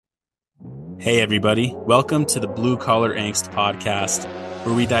Hey everybody, welcome to the Blue Collar Angst podcast,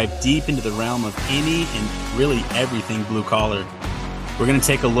 where we dive deep into the realm of any and really everything blue collar. We're going to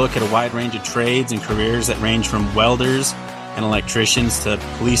take a look at a wide range of trades and careers that range from welders and electricians to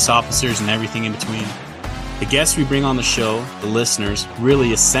police officers and everything in between. The guests we bring on the show, the listeners,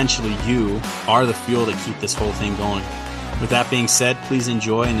 really essentially you, are the fuel that keep this whole thing going. With that being said, please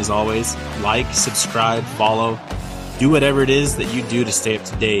enjoy, and as always, like, subscribe, follow, do whatever it is that you do to stay up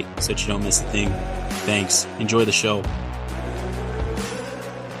to date so that you don't miss a thing. Thanks. Enjoy the show.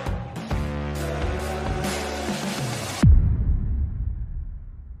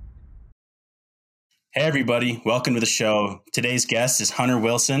 Hey everybody, welcome to the show. Today's guest is Hunter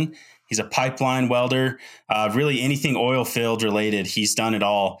Wilson. He's a pipeline welder, really anything oil field related. He's done it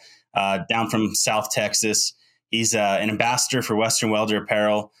all, down from South Texas. He's an ambassador for Western Welder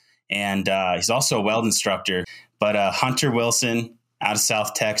Apparel, and he's also a weld instructor. But Hunter Wilson out of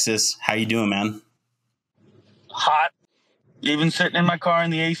South Texas, how you doing, man? Hot. Even sitting in my car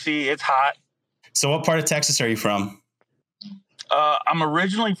in the AC, it's hot. So what part of Texas are you from? I'm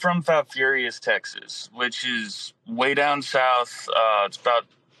originally from Falfurrias, Texas, which is way down south. It's about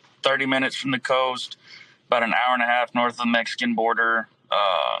 30 minutes from the coast, about an hour and a half north of the Mexican border.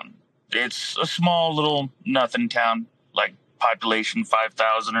 It's a small little nothing town, like population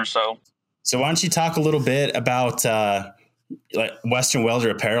 5,000 or so. So why don't you talk a little bit about like Western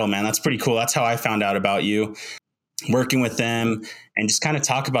Welder Apparel, man? That's pretty cool. That's how I found out about you, working with them, and just kind of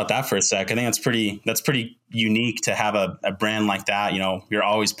talk about that for a sec. I think that's pretty unique to have a brand like that. You know, you're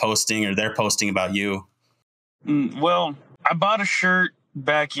always posting, or they're posting about you. Well, I bought a shirt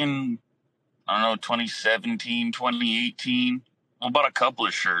back in, 2017, 2018. I bought a couple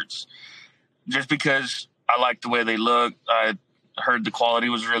of shirts just because I liked the way they looked. I heard the quality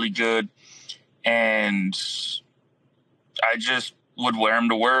was really good, and I just would wear them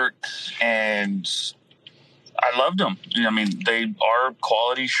to work, and I loved them. I mean, they are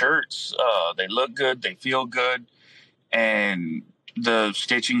quality shirts. They look good. They feel good. And the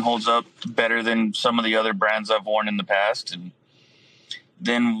stitching holds up better than some of the other brands I've worn in the past. And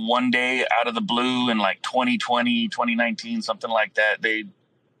then one day out of the blue in like 2020, 2019, something like that,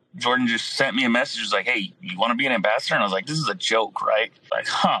 Jordan just sent me a message. It was like, hey, you want to be an ambassador? And I was like, this is a joke, right? Like,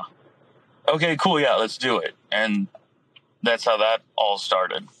 okay, cool. Yeah, let's do it. And that's how that all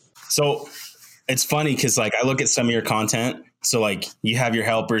started. So it's funny because like I look at some of your content. So like you have your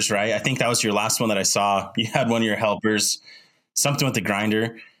helpers, right? I think that was your last one that I saw. You had one of your helpers, something with the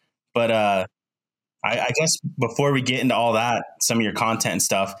grinder. But I guess before we get into all that, some of your content and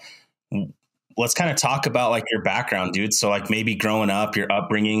stuff, let's kind of talk about like your background, dude. So like maybe growing up, your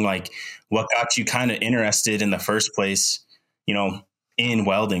upbringing, like what got you kind of interested in the first place, in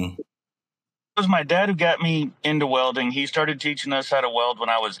welding? It was my dad who got me into welding. He started teaching us how to weld when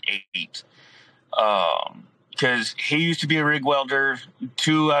I was 8. Because he used to be a rig welder.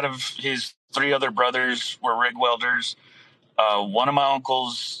 2 out of his 3 other brothers were rig welders. One of my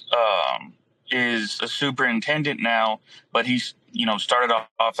uncles is a superintendent now, but he's, started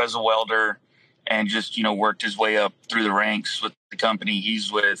off as a welder and just, worked his way up through the ranks with the company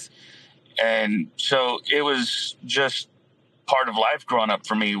he's with. And so it was just part of life growing up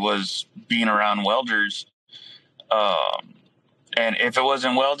for me, was being around welders. And if it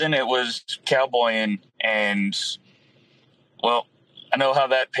wasn't welding, it was cowboying. And, well, I know how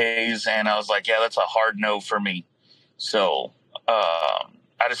that pays. And I was like, yeah, that's a hard no for me. So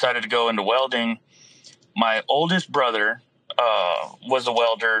I decided to go into welding. My oldest brother was a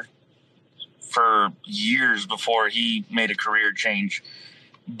welder for years before he made a career change.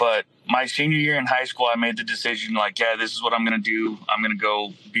 But my senior year in high school, I made the decision, like, yeah, this is what I'm going to do. I'm going to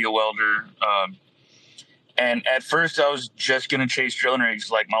go be a welder. And at first I was just going to chase drilling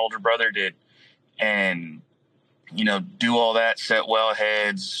rigs like my older brother did, and, do all that, set well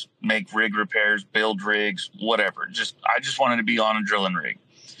heads, make rig repairs, build rigs, whatever. I just wanted to be on a drilling rig.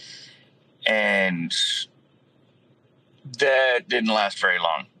 And that didn't last very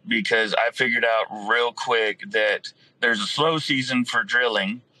long, because I figured out real quick that there's a slow season for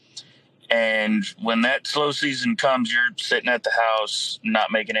drilling. And when that slow season comes, you're sitting at the house,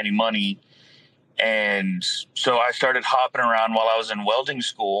 not making any money. And so I started hopping around while I was in welding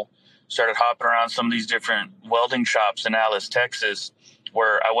school, started hopping around some of these different welding shops in Alice, Texas,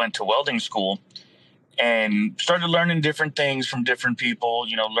 where I went to welding school, and started learning different things from different people,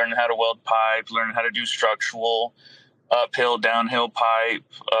 learning how to weld pipe, learning how to do structural, uphill, downhill pipe.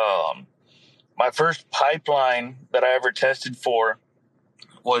 My first pipeline that I ever tested for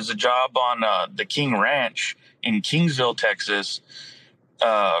was a job on the King Ranch in Kingsville, Texas,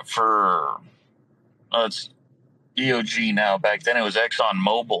 for it's EOG now. Back then it was Exxon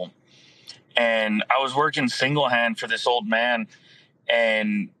Mobil. And I was working single hand for this old man.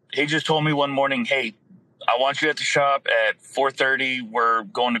 And he just told me one morning, hey, I want you at the shop at 4:30. We're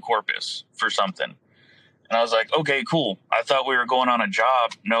going to Corpus for something. And I was like, okay, cool. I thought we were going on a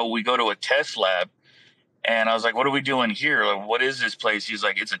job. No, we go to a test lab. And I was like, what are we doing here? Like, what is this place? He's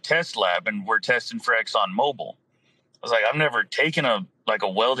like, it's a test lab and we're testing for ExxonMobil. I was like, I've never taken a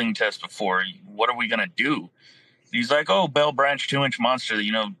welding test before. What are we going to do? He's like, oh, Bell Branch 2-inch monster,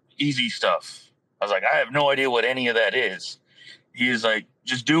 easy stuff. I was like, I have no idea what any of that is. He is like,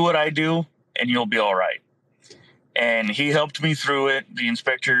 just do what I do and you'll be all right. And he helped me through it. The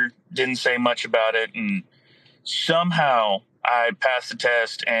inspector didn't say much about it. And somehow I passed the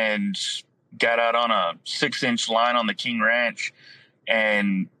test and got out on a 6-inch line on the King Ranch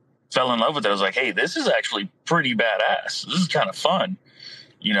and fell in love with it. I was like, hey, this is actually pretty badass. This is kind of fun,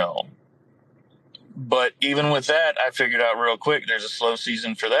 But even with that, I figured out real quick, there's a slow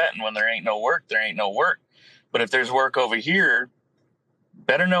season for that. And when there ain't no work, there ain't no work. But if there's work over here,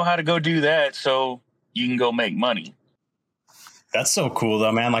 better know how to go do that so you can go make money. That's so cool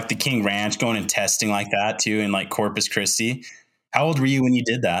though, man. Like the King Ranch, going and testing like that too in like Corpus Christi. How old were you when you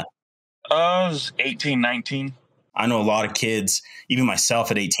did that? I was 18, 19. I know a lot of kids, even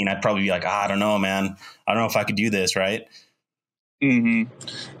myself at 18, I'd probably be like, I don't know, man. I don't know if I could do this, right? Mm-hmm.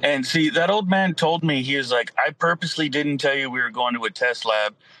 And see, that old man told me, he was like, I purposely didn't tell you we were going to a test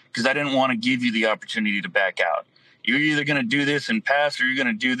lab because I didn't want to give you the opportunity to back out. You're either going to do this and pass, or you're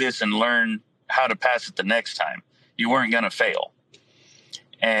going to do this and learn how to pass it the next time. You weren't going to fail.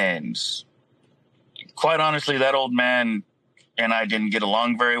 And quite honestly, that old man and I didn't get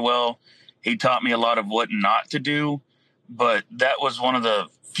along very well. He taught me a lot of what not to do, but that was one of the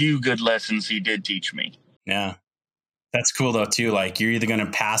few good lessons he did teach me. Yeah. That's cool though too. Like you're either going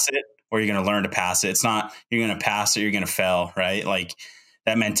to pass it or you're going to learn to pass it. It's not you're going to pass it, you're going to fail, right? Like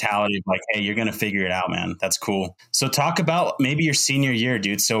that mentality of like, hey, you're going to figure it out, man. That's cool. So talk about maybe your senior year,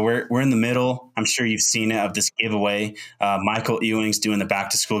 dude. So we're in the middle. I'm sure you've seen it, of this giveaway. Michael Ewing's doing the back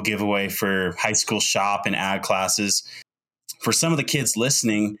to school giveaway for high school shop and ag classes. For some of the kids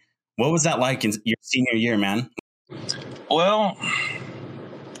listening, what was that like in your senior year, man? Well,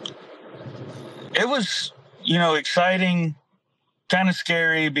 it was, exciting, kind of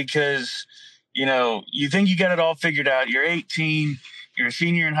scary because, you think you got it all figured out. You're 18, you're a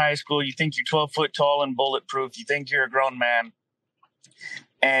senior in high school. You think you're 12 foot tall and bulletproof. You think you're a grown man,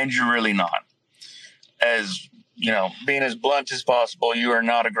 and you're really not. As, being as blunt as possible, you are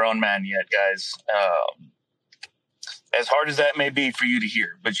not a grown man yet, guys. As hard as that may be for you to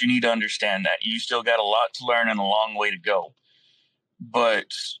hear, but you need to understand that you still got a lot to learn and a long way to go. But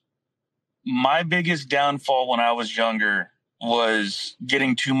my biggest downfall when I was younger was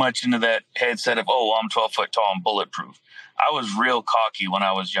getting too much into that headset of, oh, I'm 12 foot tall and bulletproof. I was real cocky when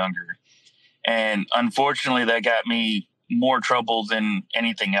I was younger. And unfortunately, that got me more trouble than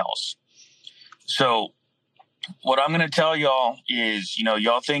anything else. So what I'm going to tell y'all is,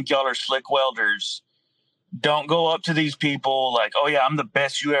 y'all think y'all are slick welders. Don't go up to these people like, oh, yeah, I'm the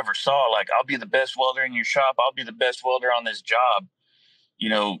best you ever saw. Like, I'll be the best welder in your shop. I'll be the best welder on this job.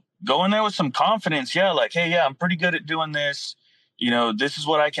 Go in there with some confidence. Yeah, like, hey, yeah, I'm pretty good at doing this. This is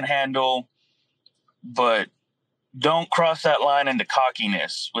what I can handle. But don't cross that line into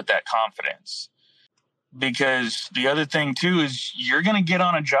cockiness with that confidence. Because the other thing, too, is you're going to get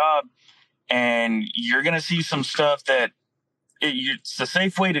on a job and you're going to see some stuff that it's the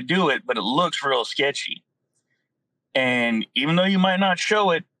safe way to do it, but it looks real sketchy. And even though you might not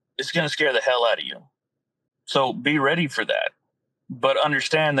show it, it's going to scare the hell out of you. So be ready for that. But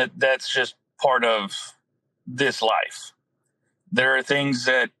understand that that's just part of this life. There are things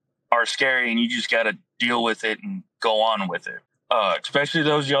that are scary and you just got to deal with it and go on with it. Especially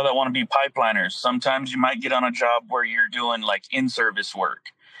those of y'all that want to be pipeliners. Sometimes you might get on a job where you're doing like in-service work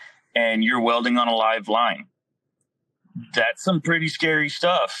and you're welding on a live line. That's some pretty scary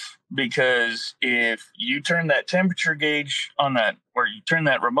stuff, because if you turn that temperature gauge on that, or you turn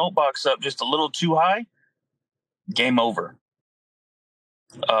that remote box up just a little too high, game over.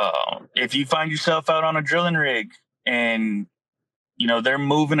 If you find yourself out on a drilling rig and, they're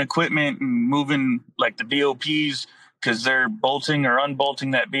moving equipment and moving like the BOPs because they're bolting or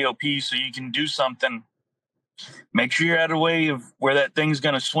unbolting that BOP so you can do something, make sure you're out of the way of where that thing's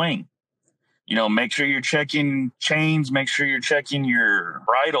going to swing. Make sure you're checking chains, make sure you're checking your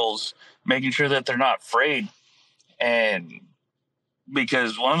bridles, making sure that they're not frayed. And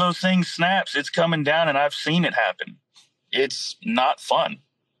because one of those things snaps, it's coming down, and I've seen it happen. It's not fun.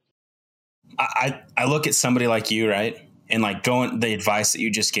 I look at somebody like you, right? And like the advice that you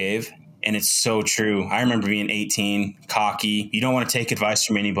just gave, And it's so true. I remember being 18, cocky. You don't want to take advice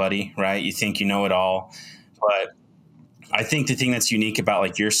from anybody, right? You think you know it all. But I think the thing that's unique about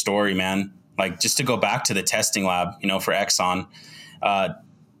like your story, man, like just to go back to the testing lab, for Exxon,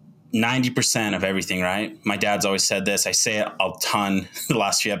 90% of everything, right? My dad's always said this. I say it a ton the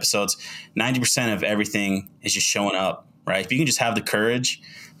last few episodes. 90% of everything is just showing up, right? If you can just have the courage,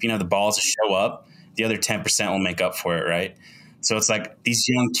 if you have the balls to show up, the other 10% will make up for it, right? So it's like these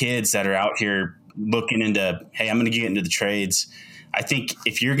young kids that are out here looking into, hey, I'm going to get into the trades. I think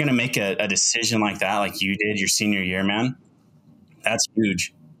if you're going to make a decision like that, like you did your senior year, man, that's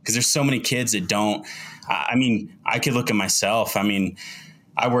huge. Because there's so many kids that don't. I mean, I could look at myself. I mean,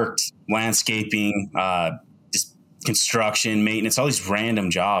 I worked landscaping, just construction, maintenance, all these random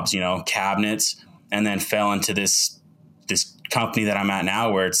jobs, cabinets, and then fell into this company that I'm at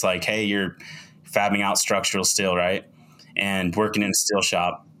now where it's like, hey, you're fabbing out structural steel, right? And working in a steel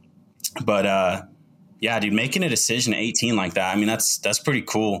shop. But yeah, dude, making a decision at 18 like that, I mean, that's pretty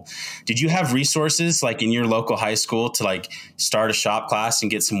cool. Did you have resources like in your local high school to like start a shop class and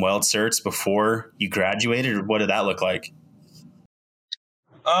get some weld certs before you graduated, or what did that look like?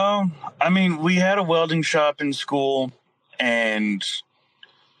 I mean, we had a welding shop in school, and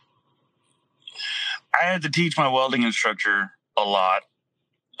I had to teach my welding instructor a lot.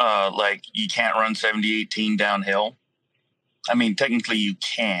 Like, you can't run 70-18 downhill. I mean, technically you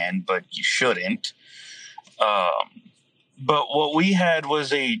can, but you shouldn't. But what we had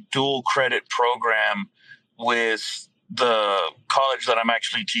was a dual credit program with the college that I'm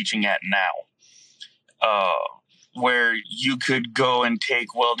actually teaching at now, where you could go and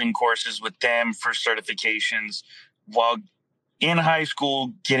take welding courses with them for certifications while in high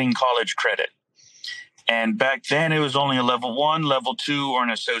school getting college credit. And back then it was only a level 1, level 2, or an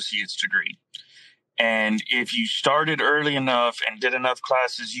associate's degree. And if you started early enough and did enough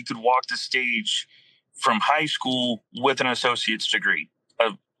classes, you could walk the stage from high school with an associate's degree,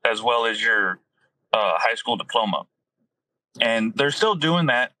 as well as your high school diploma. And they're still doing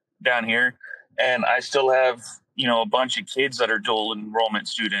that down here. And I still have, a bunch of kids that are dual enrollment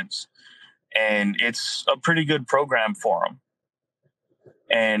students. And it's a pretty good program for them.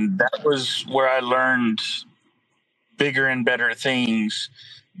 And that was where I learned bigger and better things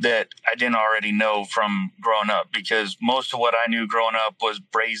that I didn't already know from growing up, because most of what I knew growing up was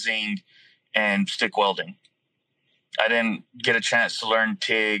brazing and stick welding. I didn't get a chance to learn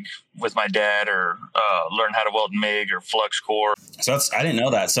TIG with my dad, or learn how to weld MIG or flux core. So I didn't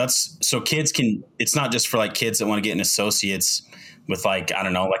know that. So kids can, it's not just for like kids that want to get an associate's with like, I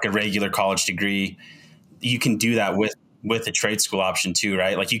don't know, like a regular college degree. You can do that with a trade school option too,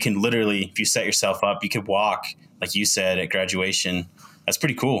 right? Like you can literally, if you set yourself up, you could walk, like you said, at graduation. That's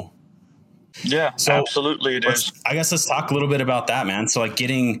pretty cool. Yeah, so absolutely it is. I guess let's talk a little bit about that, man. So like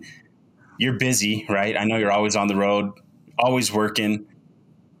you're busy, right? I know you're always on the road, always working.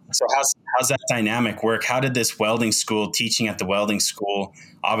 So how's that dynamic work? How did this welding school, teaching at the welding school,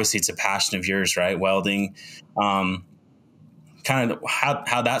 obviously it's a passion of yours, right? Welding, kind of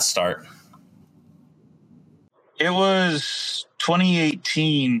how'd that start? It was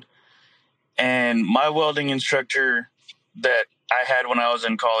 2018, and my welding instructor that I had when I was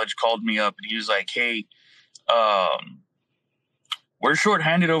in college called me up, and he was like, hey, we're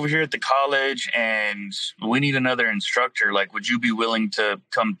shorthanded over here at the college and we need another instructor. Like, would you be willing to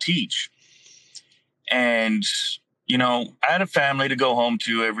come teach? And, I had a family to go home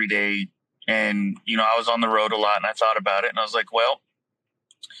to every day. And, I was on the road a lot, and I thought about it, and I was like, well,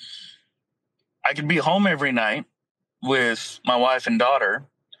 I could be home every night with my wife and daughter,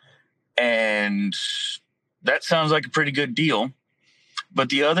 and that sounds like a pretty good deal. But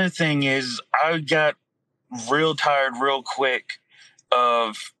the other thing is, I got real tired real quick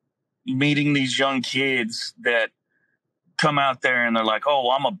of meeting these young kids that come out there and they're like,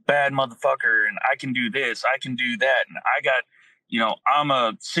 oh, I'm a bad motherfucker and I can do this, I can do that. And I got, I'm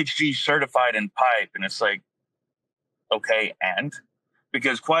a 6G certified in pipe. And it's like, okay. And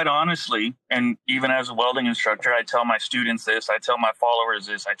because quite honestly, and even as a welding instructor, I tell my students this, I tell my followers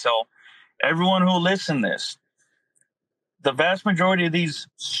this, I tell everyone who will listen this, the vast majority of these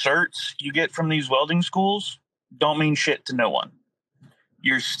certs you get from these welding schools don't mean shit to no one.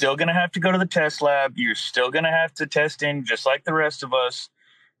 You're still going to have to go to the test lab. You're still going to have to test in just like the rest of us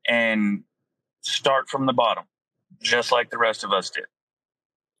and start from the bottom, just like the rest of us did.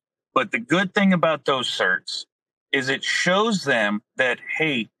 But the good thing about those certs is it shows them that,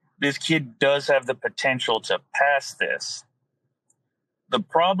 hey, this kid does have the potential to pass this. The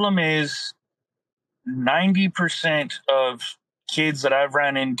problem is 90% of kids that I've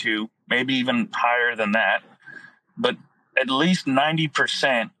ran into, maybe even higher than that, but at least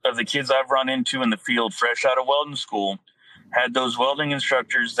 90% of the kids I've run into in the field fresh out of welding school had those welding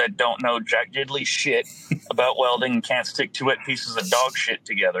instructors that don't know jack diddly shit about welding and can't stick two wet pieces of dog shit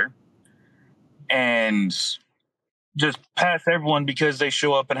together, and just pass everyone because they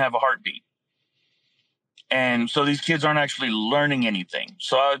show up and have a heartbeat. And so these kids aren't actually learning anything.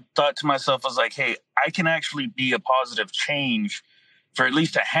 So I thought to myself, I was like, hey, I can actually be a positive change for at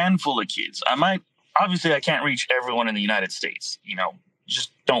least a handful of kids. Obviously I can't reach everyone in the United States,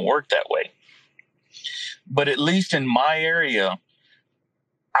 just don't work that way. But at least in my area,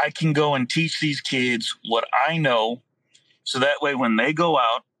 I can go and teach these kids what I know. So that way, when they go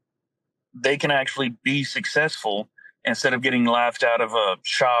out, they can actually be successful instead of getting laughed out of a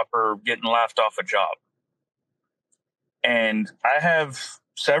shop or getting laughed off a job. And I have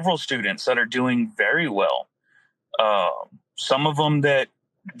several students that are doing very well. Some of them that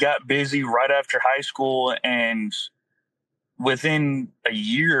got busy right after high school, and within a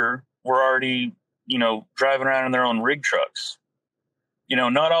year were already, driving around in their own rig trucks.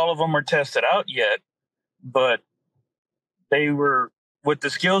 Not all of them are tested out yet, but with the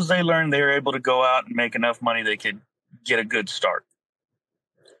skills they learned, they were able to go out and make enough money they could get a good start.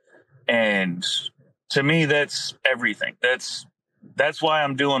 And to me, that's everything. That's why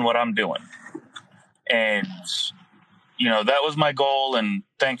I'm doing what I'm doing. And, that was my goal, and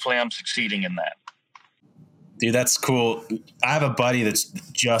thankfully I'm succeeding in that. Dude, that's cool. I have a buddy that's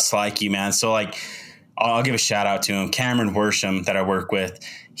just like you, man. So I'll give a shout out to him, Cameron Worsham, that I work with.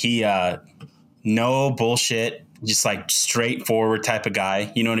 He, no bullshit, just straightforward type of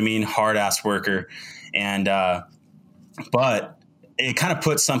guy. You know what I mean? Hard ass worker. And, but it kind of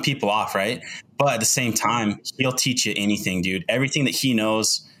puts some people off, right? But at the same time, he'll teach you anything, dude. Everything that he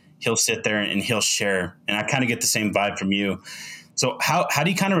knows, he'll sit there and he'll share. And I kind of get the same vibe from you. So how do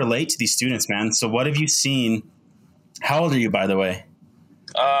you kind of relate to these students, man? So what have you seen? How old are you, by the way?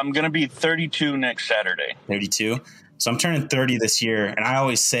 I'm going to be 32 next Saturday. 32? So I'm turning 30 this year. And I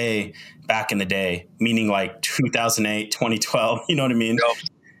always say back in the day, meaning 2008, 2012, you know what I mean? Yep.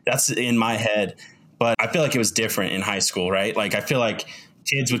 That's in my head. But I feel like it was different in high school, right? I feel like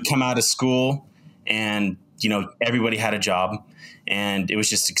kids would come out of school and, everybody had a job and it was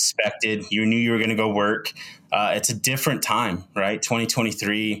just expected. You knew you were going to go work. It's a different time, right?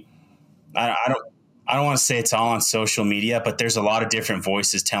 2023. I don't want to say it's all on social media, but there's a lot of different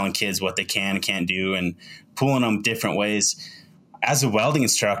voices telling kids what they can and can't do and pulling them different ways. As a welding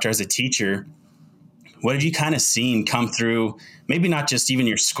instructor, as a teacher, what have you kind of seen come through, maybe not just even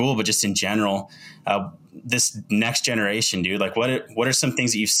your school, but just in general, this next generation, dude? What are some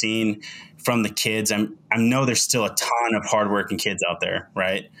things that you've seen from the kids? I know there's still a ton of hardworking kids out there,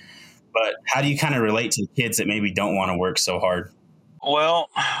 right? But how do you kind of relate to the kids that maybe don't want to work so hard? Well,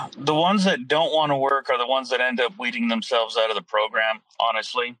 the ones that don't want to work are the ones that end up weeding themselves out of the program,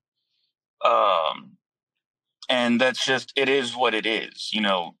 honestly. And that's just, it is what it is,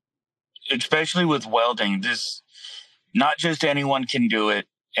 especially with welding. Not just anyone can do it.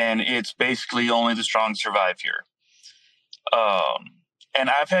 And it's basically only the strong survive here. And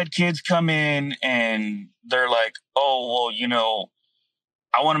I've had kids come in and they're like, oh, well,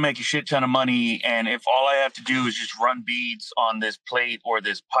 I want to make a shit ton of money. And if all I have to do is just run beads on this plate or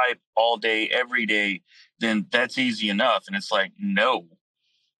this pipe all day, every day, then that's easy enough. And it's like, no,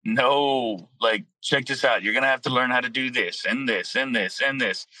 check this out. You're going to have to learn how to do this and this and this and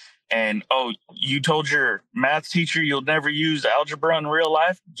this. And, oh, you told your math teacher you'll never use algebra in real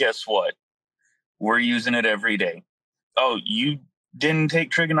life? Guess what? We're using it every day. Oh, you didn't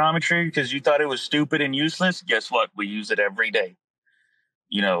take trigonometry because you thought it was stupid and useless? Guess what? We use it every day.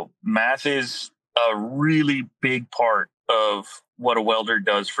 Math is a really big part of what a welder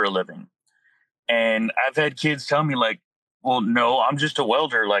does for a living. And I've had kids tell me well, no, I'm just a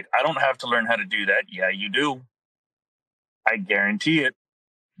welder. I don't have to learn how to do that. Yeah, you do. I guarantee it.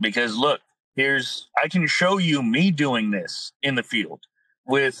 Because look, I can show you me doing this in the field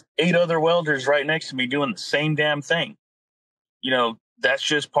with 8 other welders right next to me doing the same damn thing. That's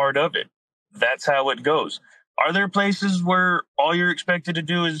just part of it. That's how it goes. Are there places where all you're expected to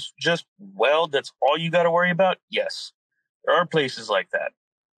do is just weld? That's all you got to worry about? Yes, there are places like that.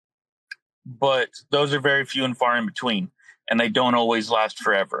 But those are very few and far in between, and they don't always last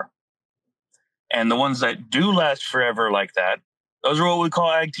forever. And the ones that do last forever like that, those are what we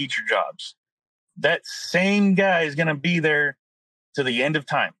call ag teacher jobs. That same guy is going to be there to the end of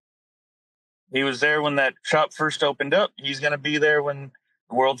time. He was there when that shop first opened up. He's going to be there when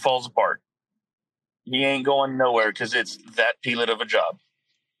the world falls apart. He ain't going nowhere because it's that peanut of a job.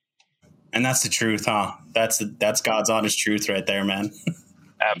 And that's the truth, huh? That's God's honest truth right there, man.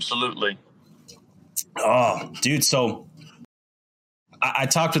 Absolutely. Oh, dude. So I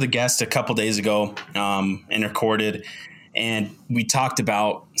talked with a guest a couple days ago and recorded, and we talked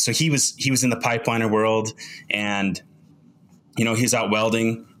about, so he was in the pipeliner world, and he's out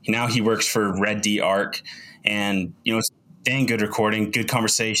welding. Now he works for Red D Arc, and it's dang good recording, good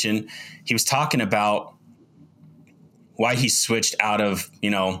conversation. He was talking about why he switched out of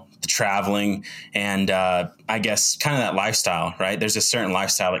the traveling and I guess kind of that lifestyle, right? There's a certain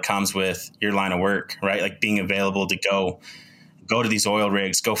lifestyle that comes with your line of work, right? Like being available to go to these oil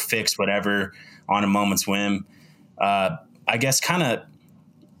rigs, go fix whatever on a moment's whim. I guess kind of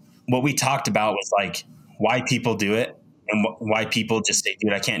what we talked about was like why people do it and why people just say,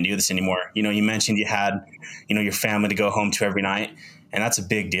 dude, I can't do this anymore. You mentioned you had, your family to go home to every night, and that's a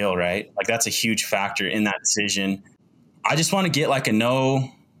big deal, right? Like that's a huge factor in that decision. I just want to get like a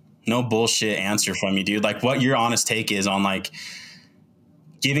no bullshit answer from you, dude. Like what your honest take is on like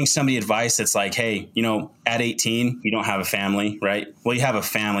giving somebody advice that's like, hey, at 18, you don't have a family, right? Well, you have a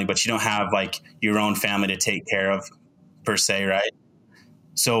family, but you don't have like your own family to take care of per se, right?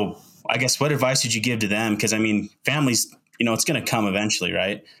 So I guess what advice would you give to them? Because I mean, families, it's going to come eventually,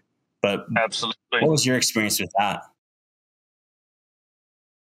 right? But Absolutely. What was your experience with that?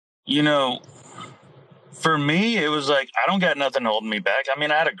 For me, it was like, I don't got nothing holding me back. I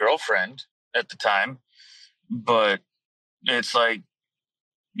mean, I had a girlfriend at the time, but it's like,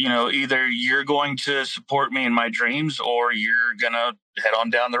 either you're going to support me in my dreams or you're going to head on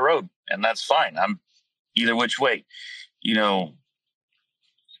down the road, and that's fine. I'm either which way. You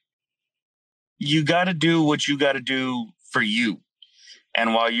got to do what you got to do for you.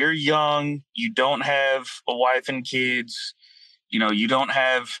 And while you're young, you don't have a wife and kids, you don't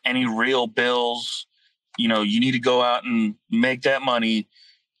have any real bills. You need to go out and make that money,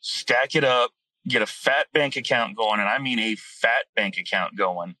 stack it up, get a fat bank account going. And I mean a fat bank account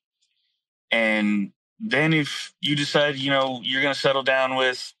going. And then if you decide, you're going to settle down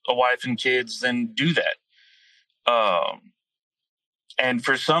with a wife and kids, then do that. And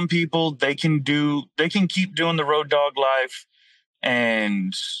for some people, they can keep doing the road dog life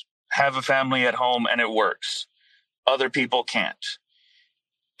and have a family at home, and it works. Other people can't.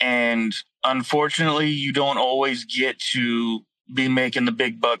 And unfortunately, you don't always get to be making the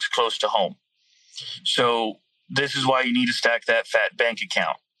big bucks close to home. So this is why you need to stack that fat bank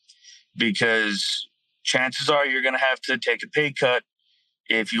account, because chances are you're going to have to take a pay cut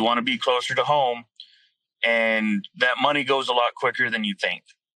if you want to be closer to home. And that money goes a lot quicker than you think.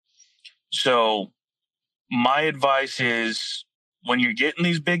 So my advice is, when you're getting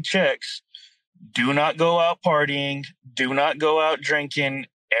these big checks, do not go out partying. Do not go out drinking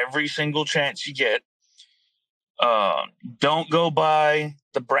every single chance you get. Don't go buy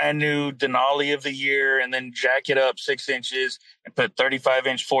the brand new Denali of the year and then jack it up 6 inches and put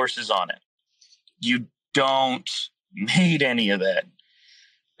 35-inch forces on it. You don't need any of that.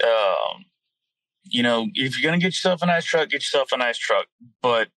 If you're going to get yourself a nice truck, get yourself a nice truck,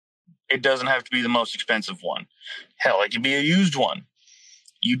 but it doesn't have to be the most expensive one. Hell, it could be a used one.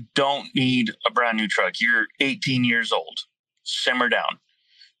 You don't need a brand new truck. You're 18 years old. Simmer down.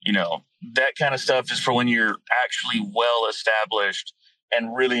 That kind of stuff is for when you're actually well established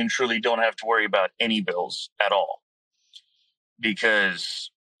and really and truly don't have to worry about any bills at all.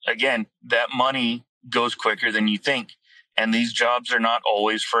 Because, again, that money goes quicker than you think. And these jobs are not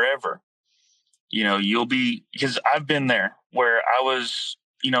always forever. Because I've been there where I was,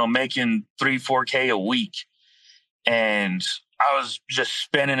 making 3-4K a week, and I was just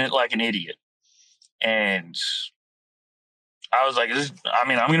spending it like an idiot. And I was like, I'm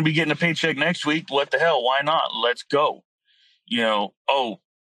going to be getting a paycheck next week. What the hell? Why not? Let's go. I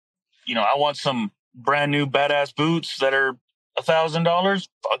want some brand new badass boots that are $1,000.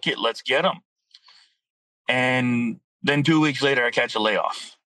 Fuck it. Let's get them. And then 2 weeks later, I catch a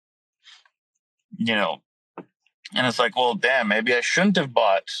layoff. And it's like, well, damn, maybe I shouldn't have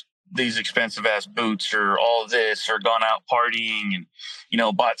bought these expensive ass boots or all this, or gone out partying and,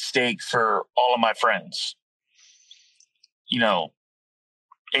 bought steak for all of my friends.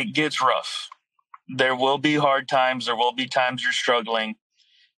 It gets rough. There will be hard times. There will be times you're struggling.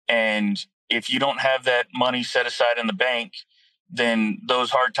 And if you don't have that money set aside in the bank, then those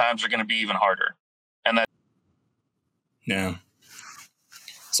hard times are going to be even harder. And that. Yeah.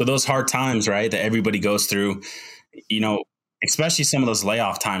 So those hard times, right, that everybody goes through, especially some of those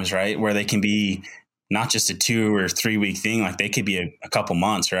layoff times, right, where they can be not just a 2 or 3 week thing, like they could be a couple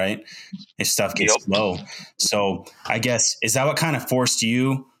months, right, if stuff gets slow. So I guess, is that what kind of forced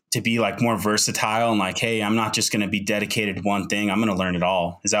you to be like more versatile and like, hey, I'm not just going to be dedicated to one thing, I'm going to learn it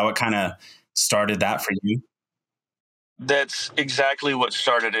all? Is that what kind of started that for you? That's exactly what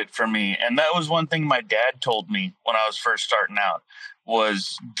started it for me. And that was one thing my dad told me when I was first starting out.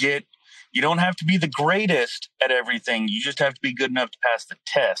 was you don't have to be the greatest at everything. You just have to be good enough to pass the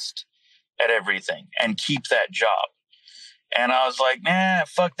test at everything and keep that job. And I was like, nah,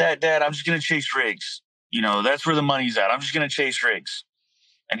 fuck that, Dad. I'm just going to chase rigs. That's where the money's at. I'm just going to chase rigs.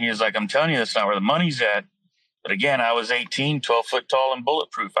 And he was like, I'm telling you, that's not where the money's at. But again, I was 18, 12 foot tall and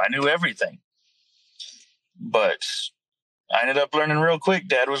bulletproof. I knew everything. But I ended up learning real quick.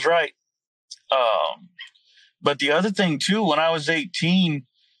 Dad was right. But the other thing too, when I was 18,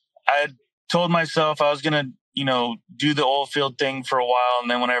 I had told myself I was going to, do the oil field thing for a while. And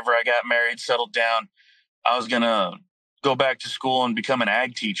then whenever I got married, settled down, I was going to go back to school and become an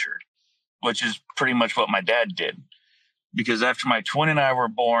ag teacher, which is pretty much what my dad did. Because after my twin and I were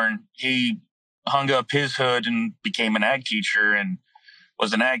born, he hung up his hood and became an ag teacher and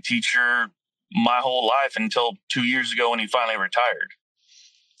was an ag teacher my whole life until 2 years ago when he finally retired.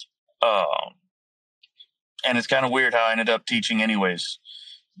 And it's kind of weird how I ended up teaching anyways.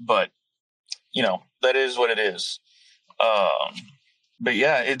 But, that is what it is. But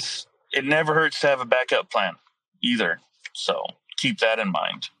yeah, it never hurts to have a backup plan either. So keep that in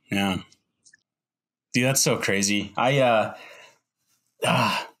mind. Yeah. Dude, that's so crazy. I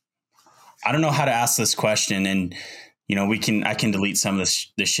don't know how to ask this question, and I can delete some of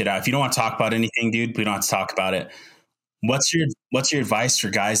this shit out. If you don't want to talk about anything, dude, we don't have to talk about it. What's your advice for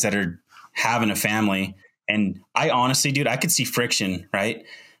guys that are having a family? And I honestly, dude, I could see friction, right?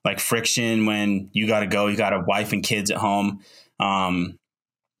 Like friction when you got to go, you got a wife and kids at home. I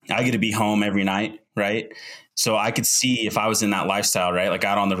get to be home every night, right? So I could see if I was in that lifestyle, right? Like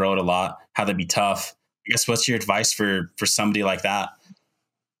out on the road a lot, how that'd be tough. I guess what's your advice for somebody like that?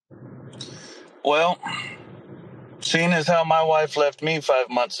 Well, seeing as how my wife left me 5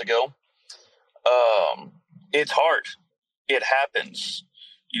 months ago, it's hard. It happens.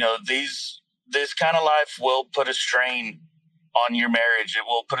 This kind of life will put a strain on your marriage. It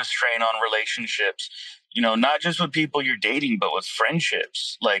will put a strain on relationships, not just with people you're dating, but with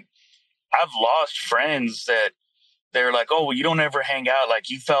friendships. Like I've lost friends that they're like, oh, well, you don't ever hang out. Like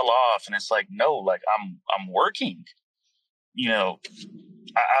you fell off. And it's like, no, like I'm working,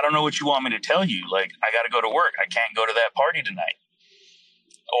 I don't know what you want me to tell you. Like, I got to go to work. I can't go to that party tonight.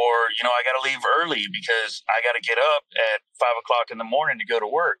 Or, I got to leave early because I got to get up at 5 o'clock in the morning to go to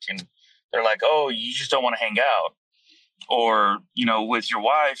work. And they're like, oh, you just don't want to hang out. Or, with your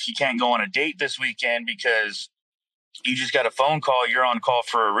wife, you can't go on a date this weekend because you just got a phone call. You're on call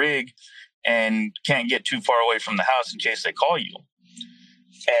for a rig and can't get too far away from the house in case they call you.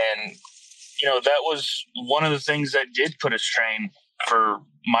 And, that was one of the things that did put a strain for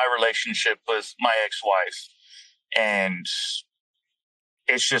my relationship with my ex-wife. And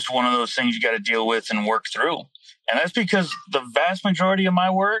it's just one of those things you got to deal with and work through. And that's because the vast majority of my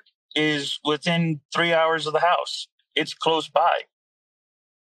work is within 3 hours of the house. It's close by.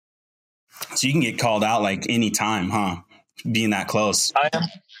 So you can get called out like any time, huh? Being that close. I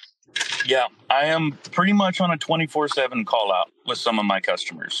am pretty much on a 24/7 call out with some of my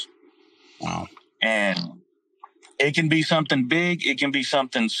customers. Wow. And it can be something big. It can be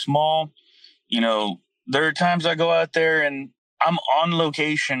something small. There are times I go out there and I'm on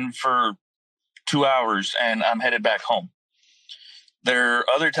location for 2 hours and I'm headed back home. There are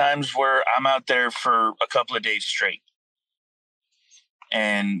other times where I'm out there for a couple of days straight.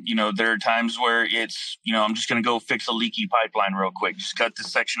 And, there are times where it's, I'm just going to go fix a leaky pipeline real quick. Just cut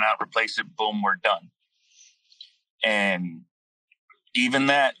this section out, replace it, boom, we're done. And even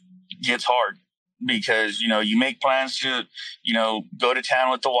that gets hard because, you make plans to, go to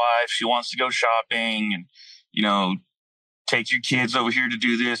town with the wife. She wants to go shopping and, take your kids over here to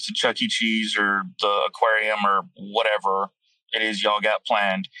do this, to Chuck E. Cheese or the aquarium or whatever it is y'all got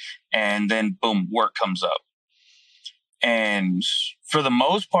planned. And then boom, work comes up. And for the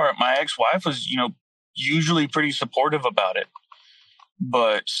most part, my ex-wife was, usually pretty supportive about it.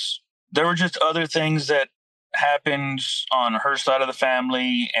 But there were just other things that happened on her side of the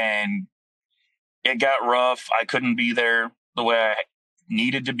family, and it got rough. I couldn't be there the way I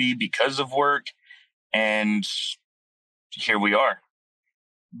needed to be because of work. And here we are.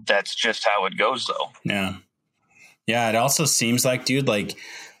 That's just how it goes, though. Yeah. Yeah. It also seems like, dude, like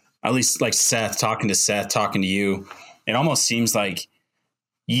at least like talking to you, it almost seems like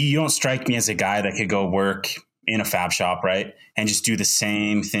you don't strike me as a guy that could go work in a fab shop, right? And just do the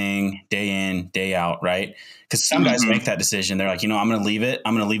same thing day in, day out, right? Because some guys make that decision. They're like, I'm going to leave it.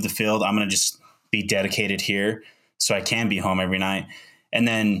 I'm going to leave the field. I'm going to just be dedicated here so I can be home every night. And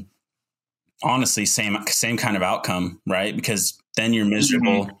then honestly, same kind of outcome, right? Because then you're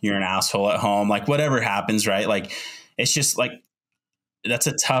miserable. You're an asshole at home, like whatever happens, right? Like, it's just like, that's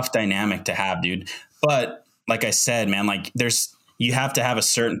a tough dynamic to have, dude. But like I said, man, like there's, you have to have a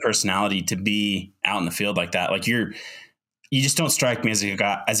certain personality to be out in the field like that. Like you just don't strike me as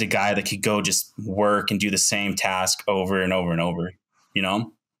a guy that could go just work and do the same task over and over and over, you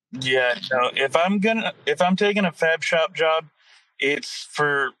know? Yeah, no, if I'm taking a fab shop job, it's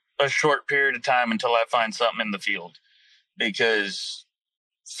for a short period of time until I find something in the field, because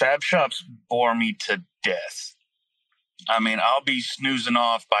fab shops bore me to death. I mean, I'll be snoozing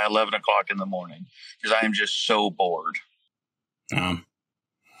off by 11 o'clock in the morning because I am just so bored.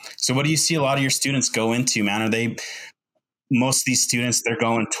 So what do you see a lot of your students go into, man? Most of these students, they're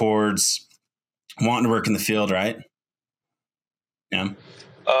going towards wanting to work in the field, right? Yeah.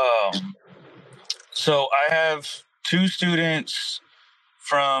 So I have two students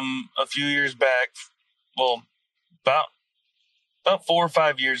from a few years back, well, about 4 or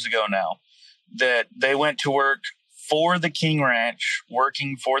 5 years ago now, that they went to work for the King Ranch,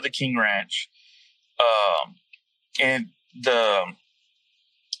 working for the King Ranch, and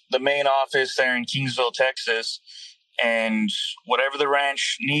the main office there in Kingsville, Texas. And whatever the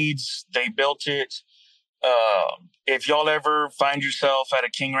ranch needs, they built it. If y'all ever find yourself at a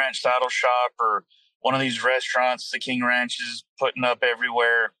King Ranch saddle shop or one of these restaurants the King Ranch is putting up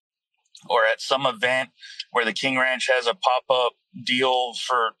everywhere, or at some event where the King Ranch has a pop-up deal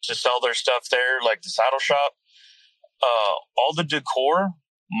to sell their stuff there, like the saddle shop, all the decor,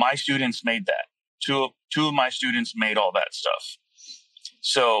 my students made that. Two of my students made all that stuff.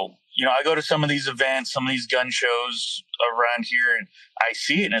 So, I go to some of these events, some of these gun shows around here, and I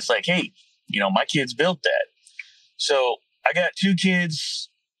see it, and it's like, hey, my kids built that. So I got two kids.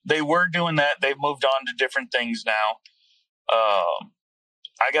 They were doing that. They've moved on to different things now.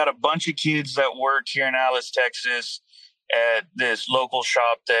 I got a bunch of kids that work here in Alice, Texas, at this local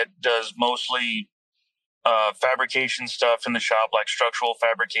shop that does mostly fabrication stuff in the shop, like structural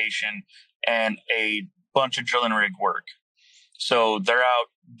fabrication and a bunch of drilling rig work. So they're out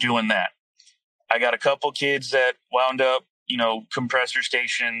doing that. I got a couple kids that wound up, compressor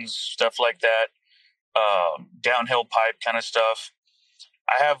stations, stuff like that, downhill pipe kind of stuff.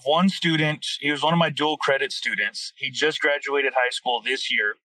 I have one student. He was one of my dual credit students. He just graduated high school this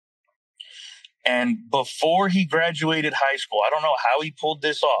year. And before he graduated high school, I don't know how he pulled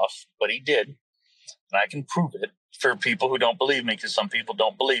this off, but he did. And I can prove it for people who don't believe me, because some people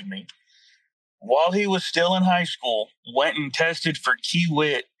don't believe me. While he was still in high school, went and tested for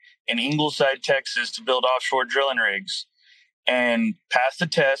Kiewit in Ingleside, Texas, to build offshore drilling rigs, and passed the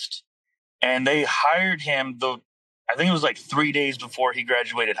test. And they hired him I think it was like 3 days before he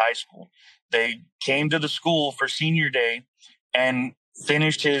graduated high school. They came to the school for senior day and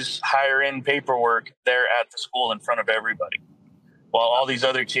finished his higher end paperwork there at the school in front of everybody, while all these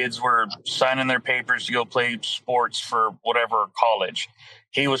other kids were signing their papers to go play sports for whatever college.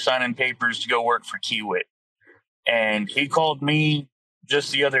 He was signing papers to go work for Kiewit. And he called me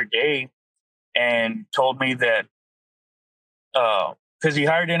just the other day and told me that because he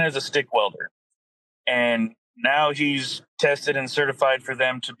hired in as a stick welder, and now he's tested and certified for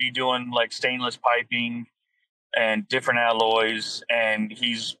them to be doing like stainless piping and different alloys, and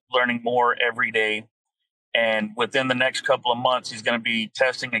he's learning more every day. And within the next couple of months, he's going to be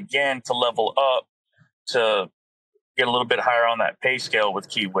testing again to level up to get a little bit higher on that pay scale with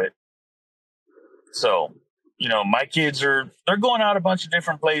Kiewit. So, my kids they're going out a bunch of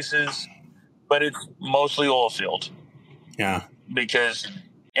different places, but it's mostly oil field. Yeah. Because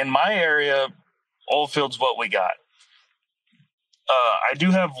in my area, oil field's what we got. I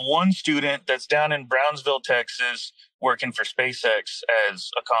do have one student that's down in Brownsville, Texas, working for SpaceX as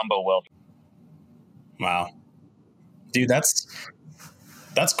a combo welder. Wow. Dude, that's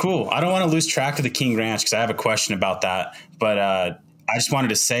cool. I don't want to lose track of the King Ranch because I have a question about that. But I just wanted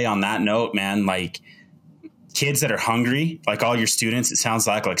to say on that note, man, like kids that are hungry, like all your students, it sounds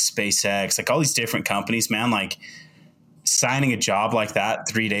like SpaceX, like all these different companies, man, like signing a job like that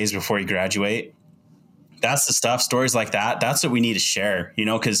 3 days before you graduate. That's the stuff, stories like that. That's what we need to share,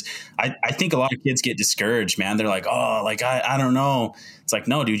 because I think a lot of kids get discouraged, man. They're like, oh, like, I don't know. It's like,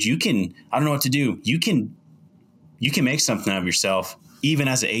 no, dude, I don't know what to do. You can make something of yourself, even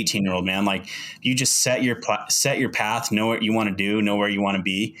as an 18-year-old, man. Like you just set your path, know what you want to do, know where you want to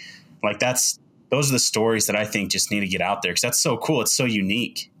be. Like those are the stories that I think just need to get out there. 'Cause that's so cool. It's so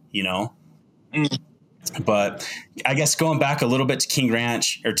unique, Mm. But I guess going back a little bit to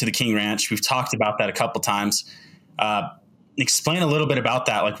the King Ranch, we've talked about that a couple times. Explain a little bit about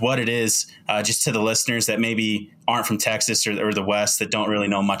that, like what it is, just to the listeners that maybe aren't from Texas or the West that don't really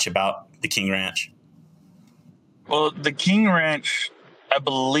know much about the King Ranch. Well, the King Ranch, I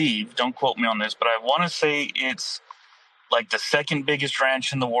believe, don't quote me on this, but I want to say it's like the second biggest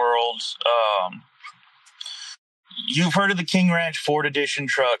ranch in the world. you've heard of the King Ranch Ford Edition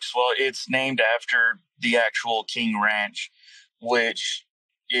trucks. Well, it's named after the actual King Ranch, which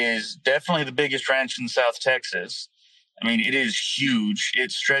is definitely the biggest ranch in South Texas. I mean, it is huge.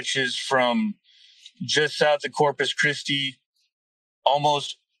 It stretches from just south of Corpus Christi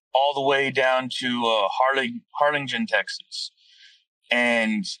almost all the way down to Harlingen, Texas.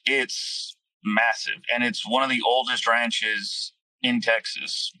 And it's massive. And it's one of the oldest ranches in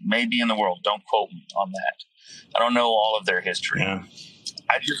Texas, maybe in the world. Don't quote me on that. I don't know all of their history. Yeah.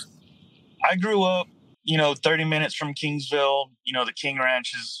 I grew up, 30 minutes from Kingsville. The King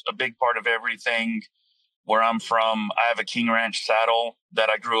Ranch is a big part of everything where I'm from. I have a King Ranch saddle that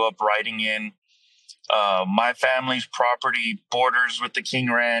I grew up riding in. My family's property borders with the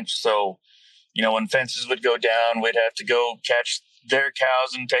King Ranch. So, when fences would go down, we'd have to go catch their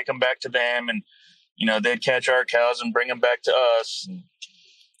cows and take them back to them. And, they'd catch our cows and bring them back to us. And,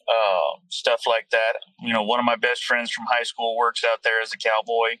 stuff like that. One of my best friends from high school works out there as a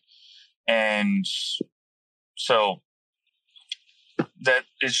cowboy. And so that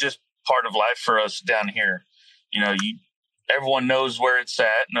is just part of life for us down here. Everyone knows where it's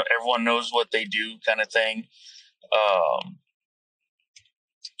at. Everyone knows what they do, kind of thing.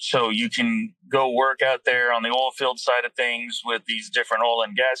 So you can go work out there on the oil field side of things with these different oil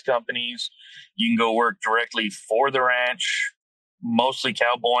and gas companies. You can go work directly for the ranch, mostly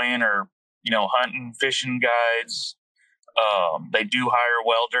cowboying or, hunting, fishing guides. They do hire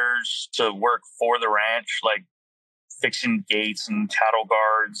welders to work for the ranch, like fixing gates and cattle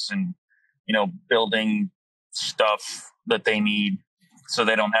guards and, building stuff that they need so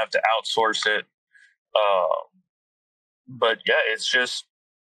they don't have to outsource it. But yeah, it's just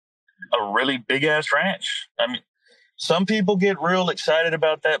a really big ass ranch. I mean, some people get real excited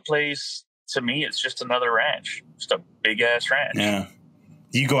about that place. To me, it's just another ranch, just a big ass ranch. Yeah.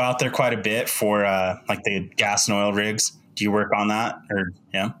 Do you go out there quite a bit for like the gas and oil rigs? Do you work on that or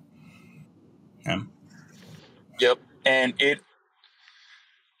yeah? Yeah. Yep. And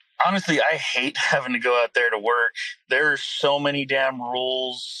honestly, I hate having to go out there to work. There are so many damn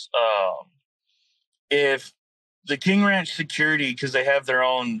rules. If the King Ranch security, because they have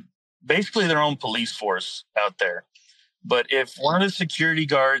basically their own police force out there. But if one of the security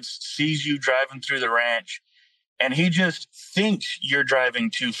guards sees you driving through the ranch and he just thinks you're driving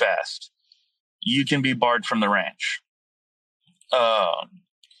too fast, you can be barred from the ranch.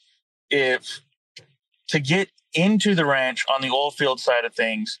 If to get into the ranch on the oil field side of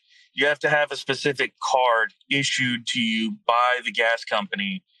things, you have to have a specific card issued to you by the gas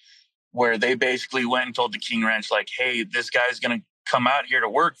company where they basically went and told the King Ranch, like, hey, this guy's going to come out here to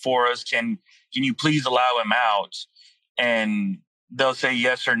work for us. Can you please allow him out? And they'll say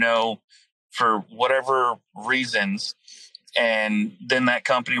yes or no for whatever reasons. And then that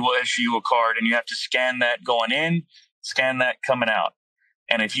company will issue you a card and you have to scan that going in, scan that coming out.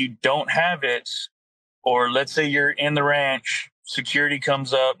 And if you don't have it, or let's say you're in the ranch, security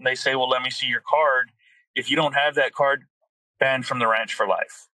comes up and they say, well, let me see your card. If you don't have that card, banned from the ranch for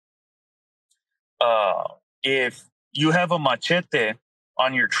life. If you have a machete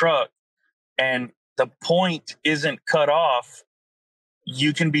on your truck and the point isn't cut off,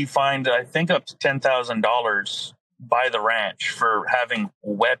 you can be fined, I think, up to $10,000 by the ranch for having a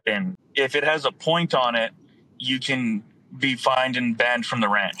weapon. If it has a point on it, you can be fined and banned from the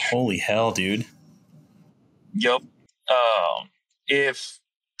ranch. Holy hell, dude. Yep.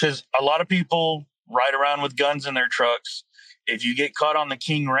 Because a lot of people ride around with guns in their trucks. If you get caught on the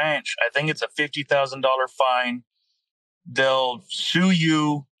King Ranch, I think it's a $50,000 fine. They'll sue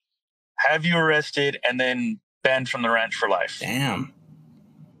you, have you arrested, and then banned from the ranch for life. Damn.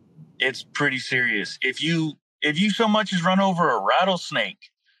 It's pretty serious. If you so much as run over a rattlesnake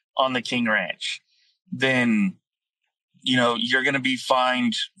on the King Ranch, then you're going to be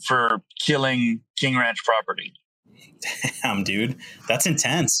fined for killing King Ranch property. Damn, dude. That's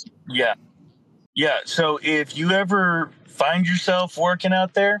intense. Yeah. Yeah. So if you ever find yourself working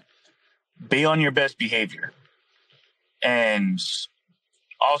out there, be on your best behavior. And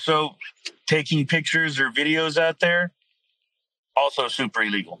also taking pictures or videos out there, also super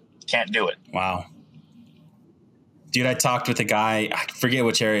illegal. Can't do it. Wow. Dude, I talked with a guy, I forget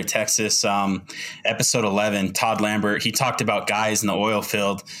which area of Texas, episode 11, Todd Lambert. He talked about guys in the oil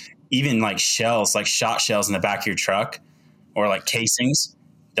field, even like shells, like shot shells in the back of your truck or like casings.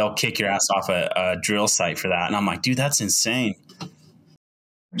 They'll kick your ass off a drill site for that. And I'm like, dude, that's insane.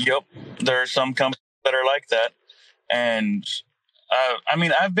 Yep. There are some companies that are like that. And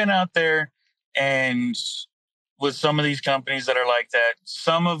I've been out there and with some of these companies that are like that.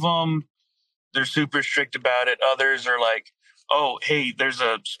 Some of them, they're super strict about it. Others are like, oh, hey, there's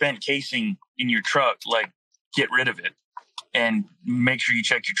a spent casing in your truck. Like, get rid of it and make sure you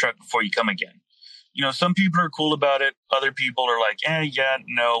check your truck before you come again. You know, some people are cool about it. Other people are like, yeah,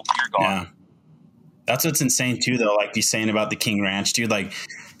 no, you're gone. Yeah. That's what's insane too, though. Like you're saying about the King Ranch, dude, like,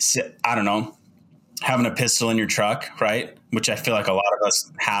 I don't know, having a pistol in your truck, right? Which I feel like a lot of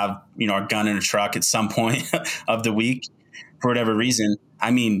us have, you know, a gun in a truck at some point of the week for whatever reason.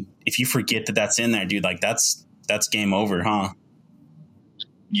 I mean, if you forget that that's in there, dude, like that's game over, huh?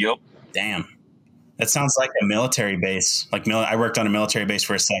 Yep. Damn. That sounds like a military base. Like I worked on a military base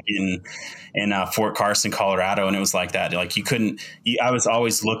for a second in Fort Carson, Colorado, and it was like that. Like I was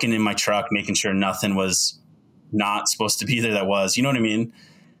always looking in my truck, making sure nothing was not supposed to be there that was. You know what I mean?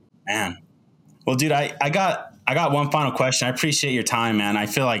 Man. Well, dude, I got one final question. I appreciate your time, man. I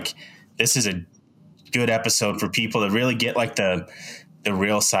feel like this is a good episode for people to really get like the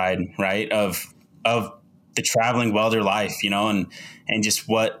real side, right, of the traveling welder life, you know, and just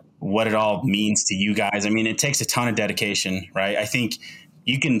what it all means to you guys. I mean, it takes a ton of dedication, right? I think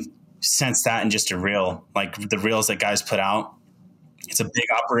you can sense that in just a reel, like the reels that guys put out. It's a big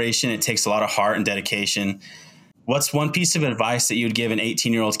operation. It takes a lot of heart and dedication. What's one piece of advice that you would give an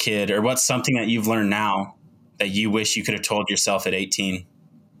 18-year-old kid, or what's something that you've learned now that you wish you could have told yourself at 18?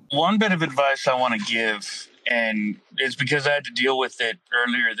 One bit of advice I want to give, and it's because I had to deal with it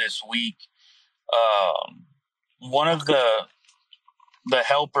earlier this week. One of the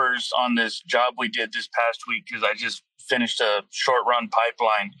helpers on this job we did this past week, because I just finished a short run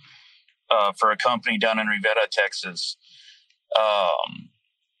pipeline for a company down in Rivera, Texas.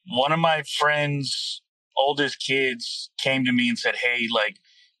 One of my friends' oldest kids came to me and said, hey, like,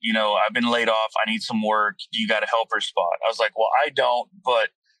 you know, I've been laid off. I need some work. You got a helper spot? I was like, well, I don't, but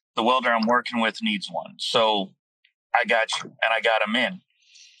the welder I'm working with needs one. So I got you. And I got him in.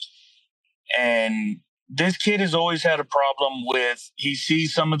 And this kid has always had a problem with, he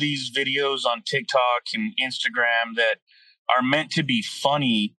sees some of these videos on TikTok and Instagram that are meant to be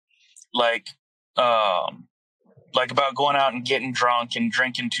funny, like about going out and getting drunk and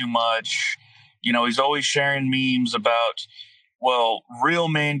drinking too much. You know, he's always sharing memes about, well, real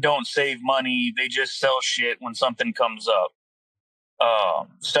men don't save money. They just sell shit when something comes up.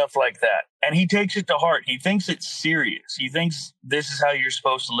 Stuff like that. And he takes it to heart. He thinks it's serious. He thinks this is how you're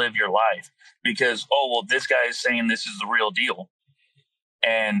supposed to live your life because, oh, well, this guy is saying this is the real deal.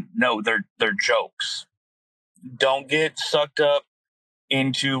 And no, they're jokes. Don't get sucked up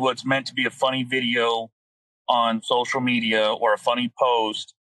into what's meant to be a funny video on social media or a funny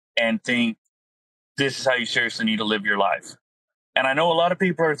post and think this is how you seriously need to live your life. And I know a lot of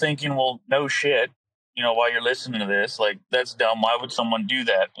people are thinking, well, no shit. You know, while you're listening to this, like, that's dumb. Why would someone do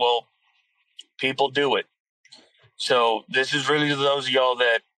that? Well, people do it. So this is really to those of y'all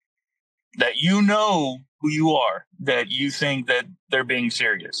that you know who you are, that you think that they're being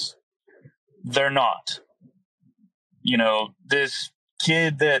serious. They're not. You know, this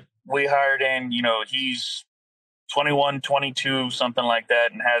kid that we hired in, you know, he's 21, 22, something like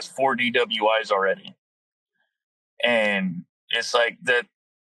that, and has 4 DWIs already. And it's like that.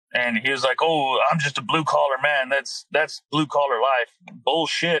 And he was like, oh, I'm just a blue collar man. That's blue collar life.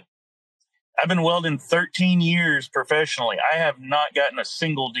 Bullshit. I've been welding 13 years professionally. I have not gotten a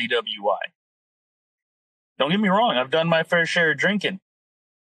single DWI. Don't get me wrong. I've done my fair share of drinking.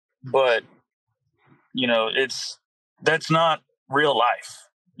 But, you know, that's not real life.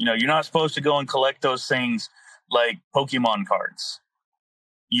 You know, you're not supposed to go and collect those things like Pokemon cards.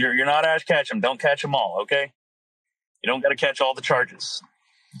 You're not Ash Ketchum. Don't catch them all, okay? You don't got to catch all the charges.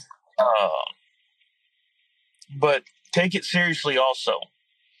 But take it seriously also,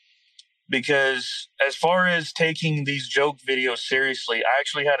 because as far as taking these joke videos seriously, I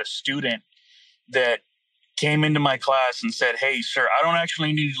actually had a student that came into my class and said, hey, sir, I don't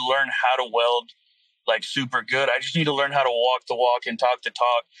actually need to learn how to weld like super good. I just need to learn how to walk the walk and talk the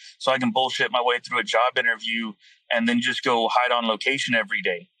talk so I can bullshit my way through a job interview and then just go hide on location every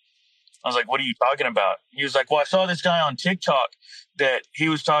day. I was like, what are you talking about? He was like, well, I saw this guy on TikTok that he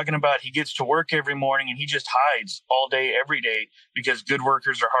was talking about. He gets to work every morning and he just hides all day, every day because good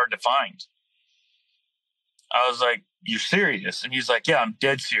workers are hard to find. I was like, you're serious? And he's like, yeah, I'm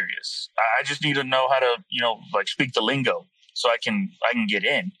dead serious. I just need to know how to, you know, like speak the lingo so I can get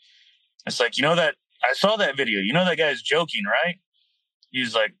in. It's like, you know, that I saw that video. You know, that guy's joking, right?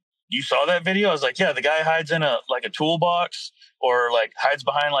 He's like, you saw that video? I was like, yeah, the guy hides in a toolbox or like hides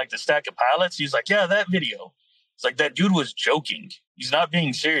behind like the stack of pallets. He's like, yeah, that video. It's like, that dude was joking. He's not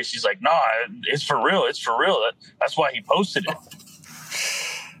being serious. He's like, nah, it's for real. It's for real. That's why he posted it.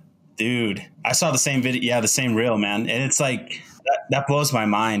 Dude, I saw the same video. Yeah, the same reel, man. And it's like, that blows my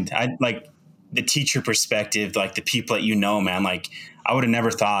mind. the teacher perspective, like the people that man, like I would have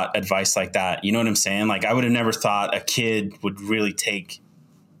never thought advice like that. You know what I'm saying? Like I would have never thought a kid would really take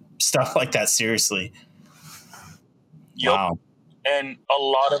stuff like that seriously. Yep. Wow. And a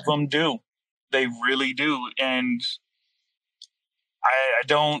lot of them do. They really do. And I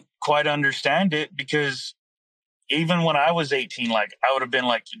don't quite understand it, because even when I was 18, like I would have been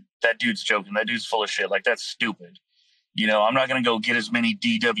like, that dude's joking. That dude's full of shit. Like, that's stupid. You know, I'm not going to go get as many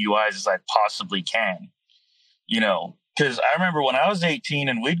DWIs as I possibly can, you know, because I remember when I was 18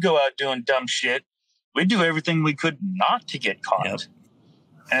 and we'd go out doing dumb shit, we'd do everything we could not to get caught. Yep.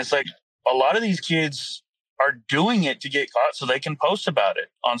 And it's like, a lot of these kids are doing it to get caught so they can post about it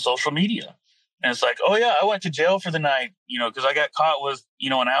on social media. And it's like, oh yeah, I went to jail for the night, you know, because I got caught with,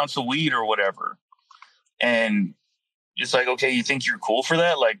 you know, an ounce of weed or whatever. And it's like, okay, you think you're cool for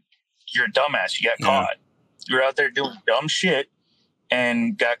that? Like, you're a dumbass. You got caught. You're out there doing dumb shit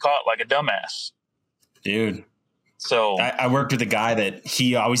and got caught like a dumbass. Dude. So I worked with a guy that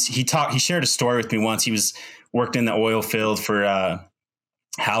he shared a story with me once. He worked in the oil field for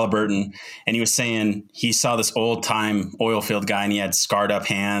Halliburton, and he was saying he saw this old time oil field guy and he had scarred up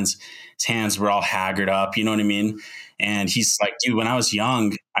hands. His hands were all haggard up. You know what I mean? And he's like, dude, when I was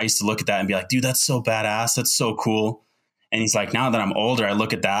young, I used to look at that and be like, dude, that's so badass. That's so cool. And he's like, now that I'm older, I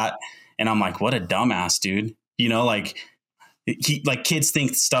look at that and I'm like, what a dumbass, dude. You know, like kids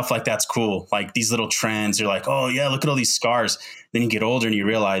think stuff like that's cool. Like these little trends, they're like, oh yeah, look at all these scars. Then you get older and you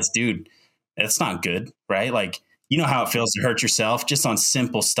realize, dude, that's not good. Right. Like, you know how it feels to hurt yourself just on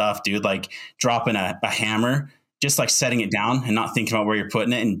simple stuff, dude, like dropping a hammer, just like setting it down and not thinking about where you're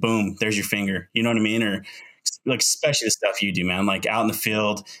putting it, and boom, there's your finger. You know what I mean? Or like, especially the stuff you do, man, like out in the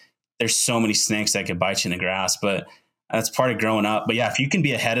field, there's so many snakes that could bite you in the grass, but that's part of growing up. But yeah, if you can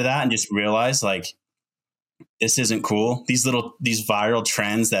be ahead of that and just realize like, this isn't cool. These viral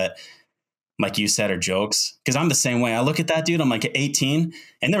trends that, like you said, are jokes. Cause I'm the same way. I look at that, dude, I'm like 18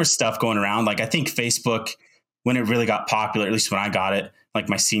 and there was stuff going around. Like I think Facebook, when it really got popular, at least when I got it, like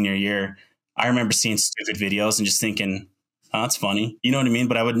my senior year, I remember seeing stupid videos and just thinking, oh, that's funny. You know what I mean?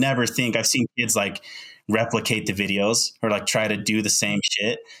 But I would never think, I've seen kids like replicate the videos or like try to do the same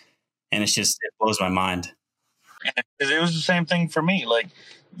shit. And it blows my mind. It was the same thing for me. Like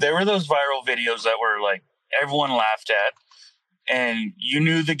there were those viral videos that were like, everyone laughed at, and you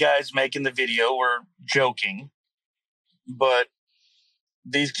knew the guys making the video were joking, but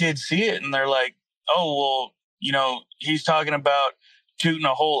these kids see it and they're like, oh, well, you know, he's talking about tooting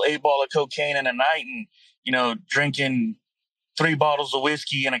a whole 8-ball of cocaine in a night and, you know, drinking 3 bottles of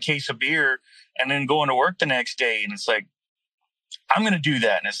whiskey and a case of beer and then going to work the next day. And it's like, I'm going to do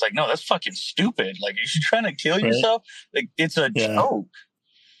that. And it's like, no, that's fucking stupid. Like, are you trying to kill yourself? Like, it's a joke.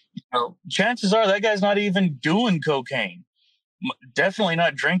 You know, chances are that guy's not even doing cocaine. Definitely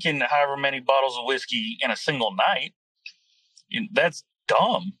not drinking however many bottles of whiskey in a single night. That's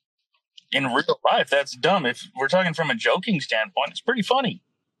dumb. In real life, that's dumb. If we're talking from a joking standpoint, it's pretty funny,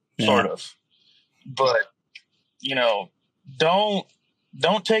 sort of. But, you know, don't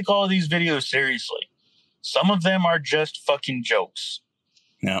take all of these videos seriously. Some of them are just fucking jokes.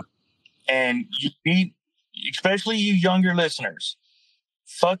 Yeah. And you need, especially you younger listeners,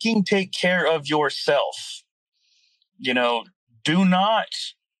 fucking take care of yourself. You know, do not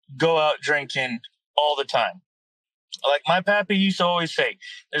go out drinking all the time. Like my pappy used to always say,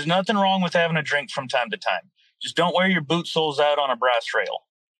 there's nothing wrong with having a drink from time to time. Just don't wear your boot soles out on a brass rail.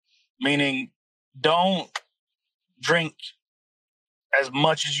 Meaning, don't drink as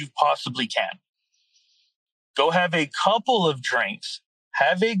much as you possibly can. Go have a couple of drinks.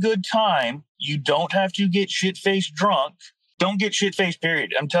 Have a good time. You don't have to get shit-faced drunk. Don't get shit-faced,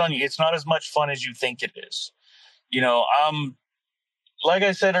 period. I'm telling you, it's not as much fun as you think it is. You know, like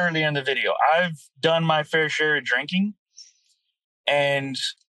I said earlier in the video, I've done my fair share of drinking, and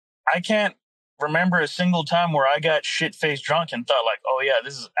I can't remember a single time where I got shit-faced drunk and thought like, oh yeah,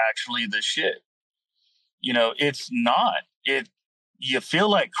 this is actually the shit. You know, it's not. You feel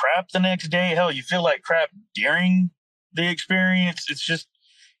like crap the next day. Hell, you feel like crap during the experience. It's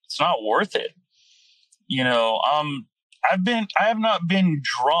not worth it. You know, I have not been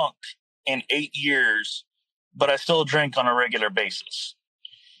drunk in 8 years, but I still drink on a regular basis.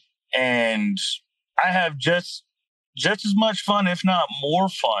 And I have just as much fun, if not more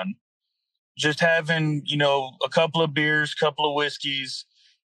fun, just having, you know, a couple of beers, couple of whiskeys,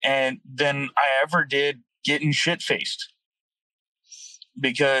 and than I ever did getting shit-faced.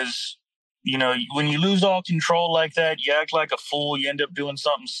 Because, you know, when you lose all control like that, you act like a fool, you end up doing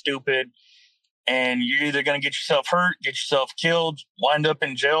something stupid, and you're either going to get yourself hurt, get yourself killed, wind up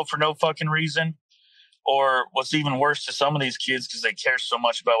in jail for no fucking reason, Or what's even worse to some of these kids, because they care so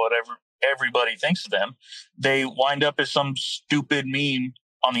much about whatever everybody thinks of them, they wind up as some stupid meme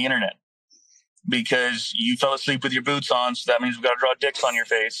on the internet because you fell asleep with your boots on. So that means we got to draw dicks on your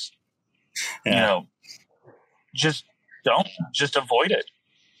face. Yeah. You know, just just avoid it.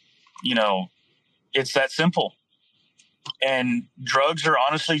 You know, it's that simple. And drugs are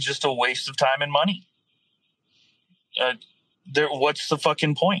honestly just a waste of time and money. What's the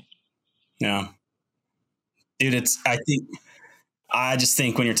fucking point? Yeah. Dude, I just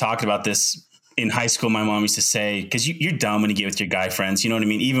think when you're talking about this in high school, my mom used to say, because you're dumb when you get with your guy friends, you know what I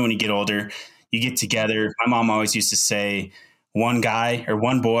mean? Even when you get older, you get together. My mom always used to say, one guy or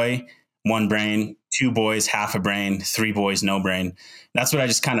one boy, one brain, two boys, half a brain, three boys, no brain. That's what I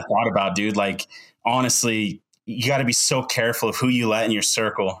just kind of thought about, dude. Like, honestly, you got to be so careful of who you let in your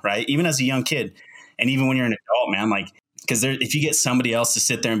circle, right? Even as a young kid. And even when you're an adult, man, like, because if you get somebody else to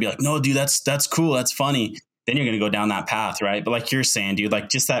sit there and be like, no, dude, that's cool, that's funny, then you're going to go down that path, right? But like you're saying, dude, like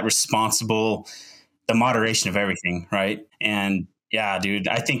just that responsible, the moderation of everything, right? And yeah, dude,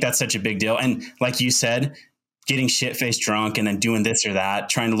 I think that's such a big deal. And like you said, getting shit-faced drunk and then doing this or that,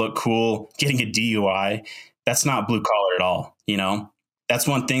 trying to look cool, getting a DUI, that's not blue collar at all, you know? That's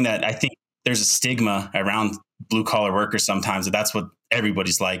one thing that I think there's a stigma around blue collar workers sometimes, that that's what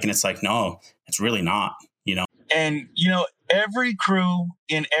everybody's like. And it's like, no, it's really not, you know? And, every crew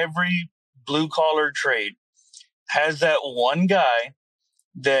in every blue collar trade has that one guy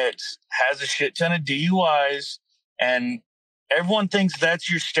that has a shit ton of DUIs, and everyone thinks that's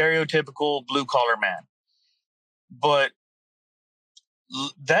your stereotypical blue collar man. But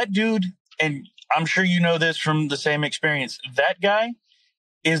that dude, and I'm sure you know this from the same experience, that guy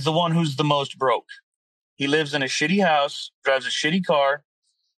is the one who's the most broke. He lives in a shitty house, drives a shitty car.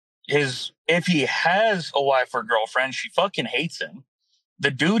 If he has a wife or girlfriend, she fucking hates him.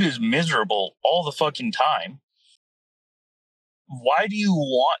 The dude is miserable all the fucking time. Why do you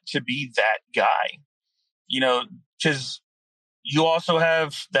want to be that guy? Because you also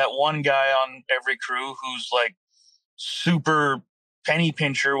have that one guy on every crew who's like super penny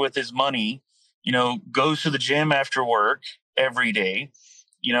pincher with his money, goes to the gym after work every day.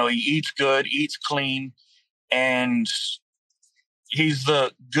 He eats good, eats clean, and he's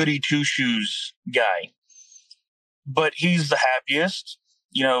the goody two shoes guy. But he's the happiest.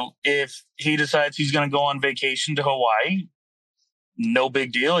 If he decides he's going to go on vacation to Hawaii, no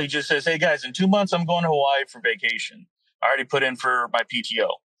big deal. He just says, hey guys, in 2 months, I'm going to Hawaii for vacation. I already put in for my PTO.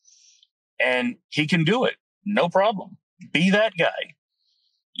 And he can do it. No problem. Be that guy.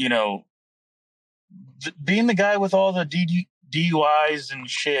 Being the guy with all the DUIs and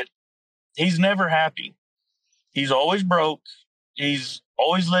shit, he's never happy. He's always broke. He's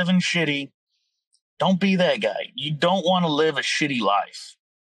always living shitty. Don't be that guy. You don't want to live a shitty life.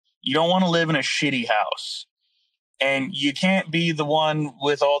 You don't want to live in a shitty house. And you can't be the one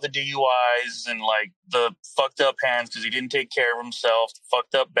with all the DUIs and like the fucked up hands because he didn't take care of himself,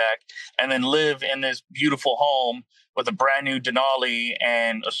 fucked up back, and then live in this beautiful home with a brand new Denali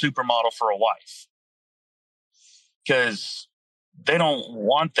and a supermodel for a wife. Because they don't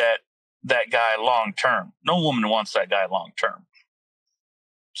want that guy long term. No woman wants that guy long term.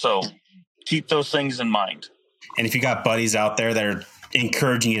 So keep those things in mind. And if you got buddies out there that are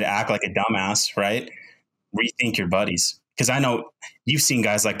encouraging you to act like a dumbass, right? Rethink your buddies. Because I know you've seen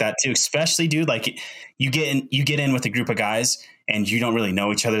guys like that too, especially, dude, like you get in with a group of guys and you don't really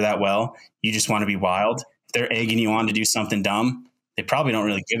know each other that well. You just want to be wild. If they're egging you on to do something dumb, they probably don't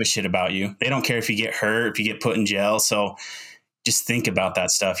really give a shit about you. They don't care if you get hurt, if you get put in jail. So just think about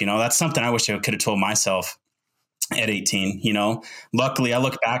that stuff. That's something I wish I could have told myself at 18, Luckily I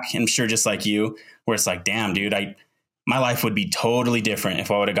look back, I'm sure just like you, where it's like, damn, dude, my life would be totally different if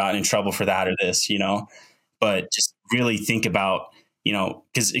I would have gotten in trouble for that or this, but just really think about,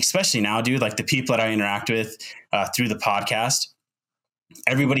 because especially now, dude, like the people that I interact with through the podcast,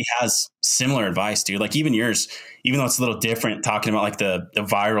 everybody has similar advice, dude. Like even yours, even though it's a little different, talking about like the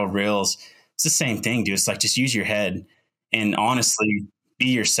viral reels, it's the same thing, dude. It's like, just use your head and honestly be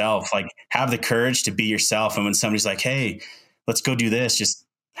yourself, like have the courage to be yourself. And when somebody's like, hey, let's go do this, just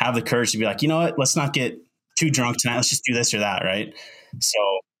have the courage to be like, you know what, let's not get too drunk tonight. Let's just do this or that. Right. So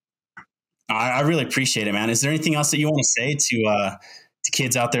I really appreciate it, man. Is there anything else that you want to say to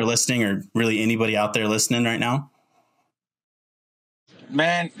kids out there listening, or really anybody out there listening right now?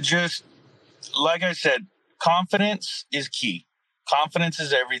 Man, just like I said, confidence is key. Confidence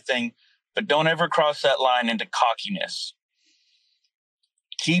is everything, but don't ever cross that line into cockiness.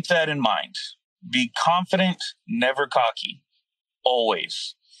 Keep that in mind. Be confident, never cocky.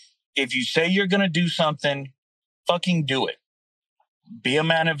 Always. If you say you're going to do something, fucking do it. Be a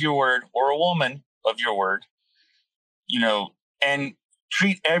man of your word, or a woman. of your word, and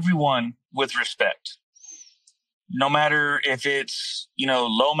treat everyone with respect. No matter if it's,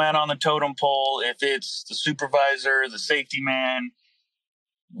 low man on the totem pole, if it's the supervisor, the safety man,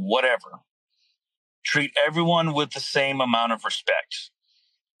 whatever. Treat everyone with the same amount of respect.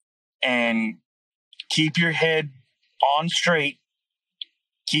 And keep your head on straight.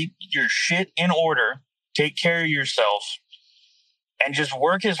 Keep your shit in order. Take care of yourself. And just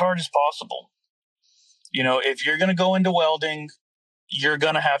work as hard as possible. If you're going to go into welding, you're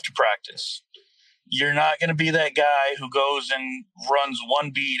going to have to practice. You're not going to be that guy who goes and runs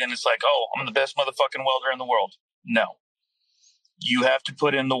one bead and it's like, oh, I'm the best motherfucking welder in the world. No. You have to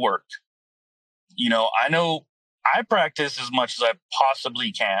put in the work. I know I practice as much as I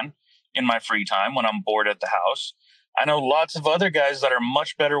possibly can in my free time when I'm bored at the house. I know lots of other guys that are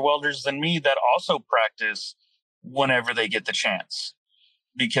much better welders than me that also practice whenever they get the chance.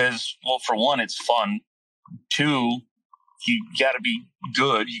 Because, well, for one, it's fun. Two, you got to be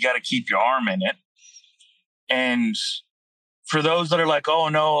good. You got to keep your arm in it. And for those that are like, oh,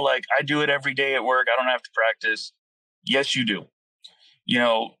 no, like I do it every day at work, I don't have to practice. Yes, you do.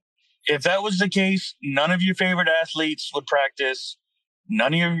 If that was the case, none of your favorite athletes would practice.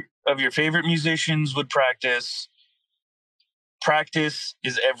 None of your favorite musicians would practice. Practice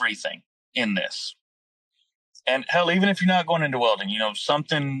is everything in this. And hell, even if you're not going into welding,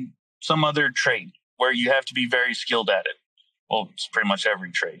 some other trade where you have to be very skilled at it. Well, it's pretty much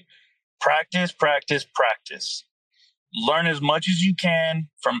every trade. Practice, practice, practice. Learn as much as you can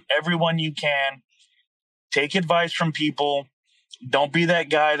from everyone you can. Take advice from people. Don't be that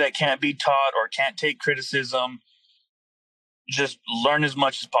guy that can't be taught or can't take criticism. Just learn as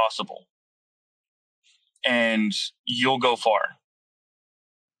much as possible. And you'll go far.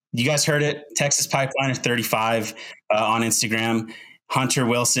 You guys heard it. Texas Pipeline 35 on Instagram. Hunter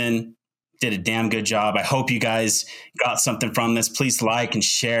Wilson did a damn good job. I hope you guys got something from this. Please like and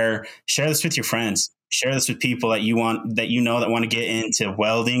share. Share this with your friends. Share this with people that want to get into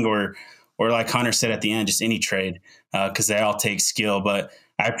welding or like Hunter said at the end, just any trade, because they all take skill. But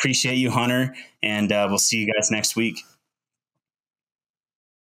I appreciate you, Hunter, and we'll see you guys next week.